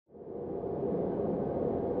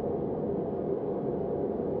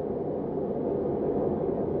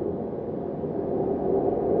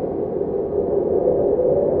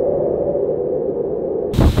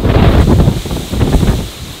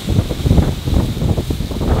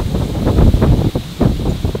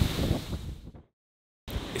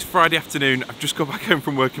Friday afternoon. I've just got back home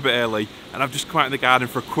from work a bit early and I've just come out in the garden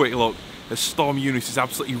for a quick look as Storm Eunice is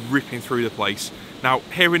absolutely ripping through the place. Now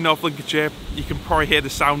here in North Lincolnshire you can probably hear the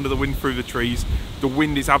sound of the wind through the trees. The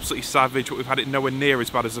wind is absolutely savage, but we've had it nowhere near as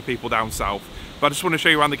bad as the people down south. But I just want to show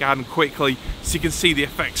you around the garden quickly so you can see the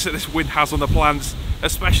effects that this wind has on the plants,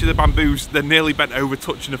 especially the bamboos. They're nearly bent over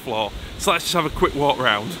touching the floor. So let's just have a quick walk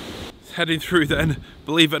round. Heading through then,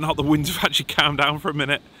 believe it or not, the winds have actually calmed down for a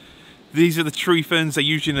minute. These are the tree ferns. They're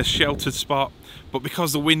usually in a sheltered spot, but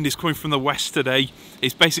because the wind is coming from the west today,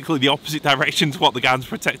 it's basically the opposite direction to what the garden's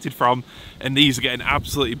protected from, and these are getting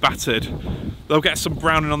absolutely battered. They'll get some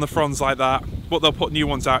browning on the fronds like that, but they'll put new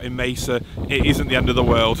ones out in May, so it isn't the end of the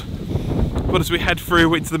world. But as we head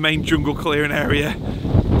through into the main jungle clearing area,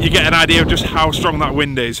 you get an idea of just how strong that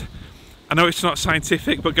wind is. I know it's not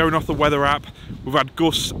scientific, but going off the weather app, we've had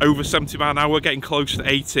gusts over 70 miles an hour, getting close to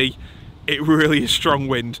 80. It really is strong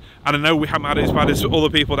wind, and I know we haven't had it as bad as other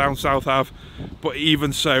people down south have, but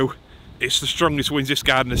even so, it's the strongest winds this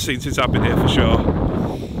garden has seen since I've been here for sure.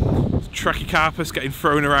 Trachycarpus getting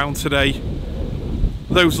thrown around today.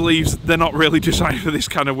 Those leaves, they're not really designed for this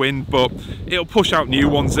kind of wind, but it'll push out new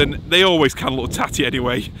ones, and they always kind of look tatty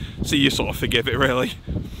anyway, so you sort of forgive it really.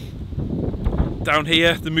 Down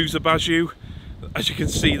here, the Musa Baju, as you can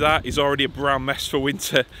see, that is already a brown mess for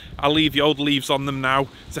winter. I'll leave the old leaves on them now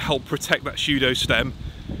to help protect that pseudo stem.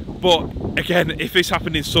 But again, if this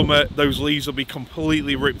happened in summer, those leaves will be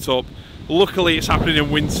completely ripped up. Luckily it's happening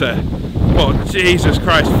in winter, but Jesus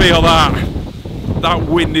Christ, feel that. That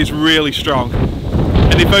wind is really strong.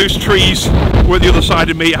 And if those trees were the other side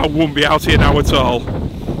of me, I wouldn't be out here now at all.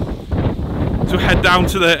 So head down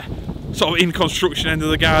to the sort of in construction end of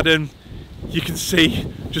the garden. You can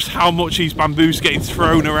see just how much these bamboos are getting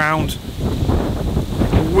thrown around.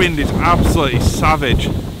 The wind is absolutely savage.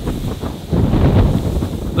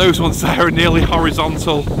 Those ones there are nearly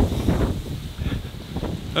horizontal.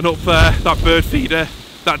 And up there, that bird feeder,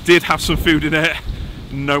 that did have some food in it,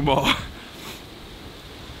 no more.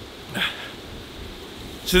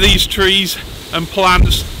 So these trees and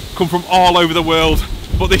plants come from all over the world,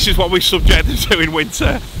 but this is what we subject them to in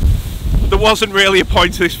winter. There wasn't really a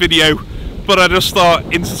point to this video, but I just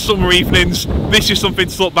thought in summer evenings this is something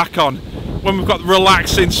to look back on. When we've got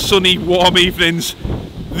relaxing, sunny, warm evenings,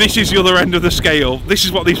 this is the other end of the scale. This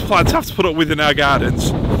is what these plants have to put up with in our gardens.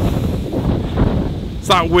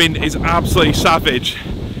 So that wind is absolutely savage.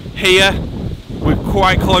 Here we're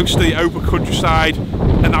quite close to the open countryside,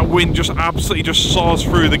 and that wind just absolutely just soars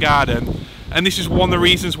through the garden. And this is one of the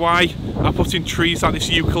reasons why I put in trees like this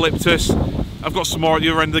eucalyptus. I've got some more at the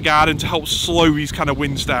other end of the garden to help slow these kind of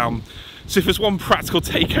winds down. So if there's one practical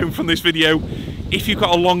take home from this video, if you've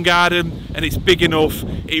got a long garden and it's big enough,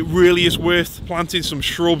 it really is worth planting some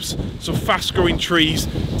shrubs, some fast growing trees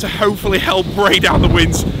to hopefully help break down the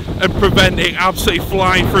winds and prevent it absolutely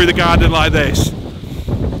flying through the garden like this.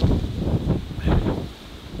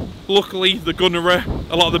 Luckily the gunnera,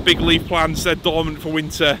 a lot of the big leaf plants, they're dormant for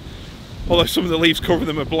winter, although some of the leaves covering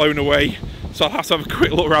them are blown away, so I'll have to have a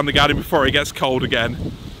quick look around the garden before it gets cold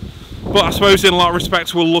again. But I suppose in a lot of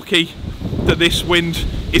respects we're lucky that this wind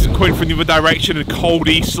isn't coming from the other direction, a cold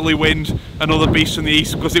easterly wind, another beast from the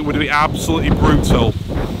east, because it would be absolutely brutal.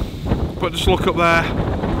 But just look up there,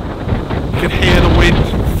 you can hear the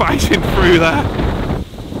wind fighting through there.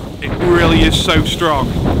 It really is so strong.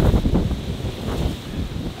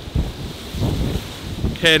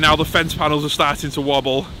 Here now the fence panels are starting to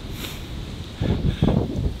wobble.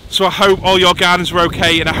 So I hope all your gardens are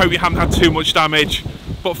okay, and I hope you haven't had too much damage.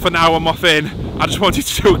 But for now I'm off in. I just wanted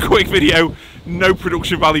to do a quick video, no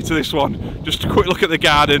production value to this one, just a quick look at the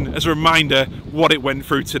garden as a reminder what it went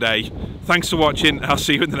through today. Thanks for watching, and I'll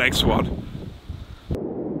see you in the next one.